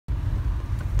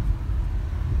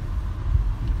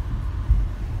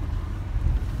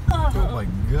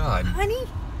my God. Honey?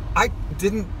 I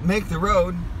didn't make the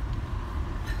road.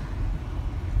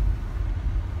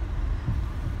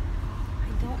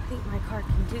 I don't think my car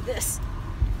can do this.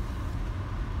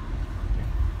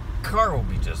 Car will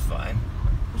be just fine.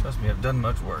 Trust me, I've done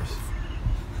much worse.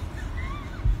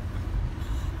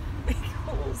 Big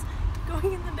holes.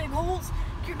 Going in the big holes.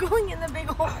 You're going in the big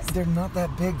holes. They're not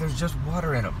that big. There's just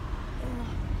water in them.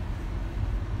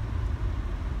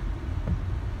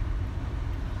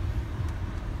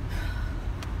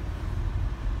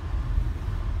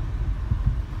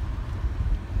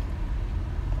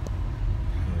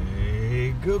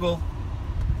 Hey, Google.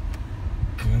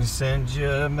 Gonna send you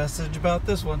a message about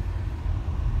this one.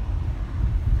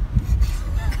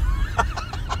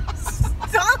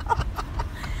 Stop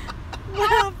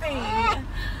laughing.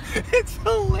 It's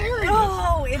hilarious.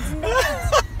 No, it's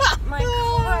not. My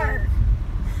car.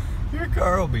 Your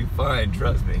car will be fine,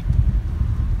 trust me.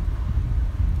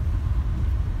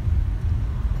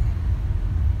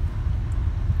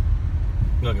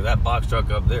 Look at that box truck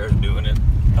up there is doing it.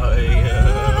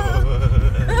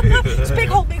 It's a big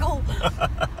hole, big hole.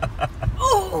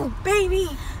 Oh, baby.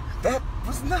 That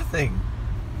was nothing.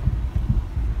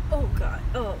 Oh, God.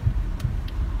 Oh.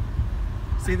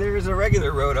 See, there is a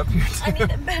regular road up here too. I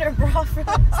need a better bra for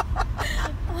this.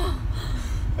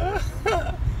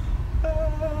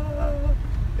 Oh.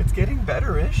 It's getting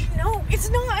better-ish. No, it's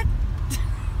not.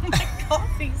 My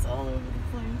coffee's all over the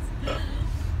place.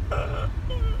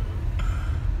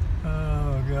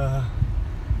 Oh, God.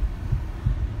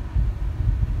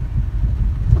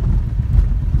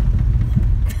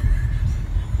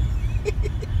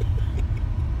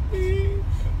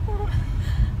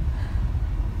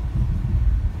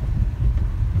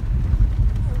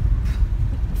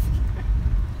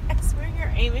 I swear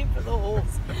you're aiming for the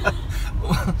holes.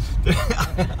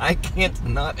 I can't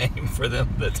not aim for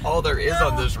them. That's all there is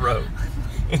on this road.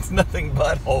 It's nothing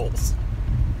but holes.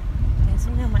 Okay, so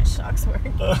now my shocks work.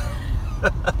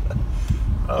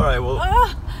 All right, well,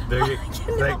 there you I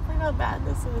cannot believe how bad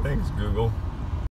this is. Thanks, Google.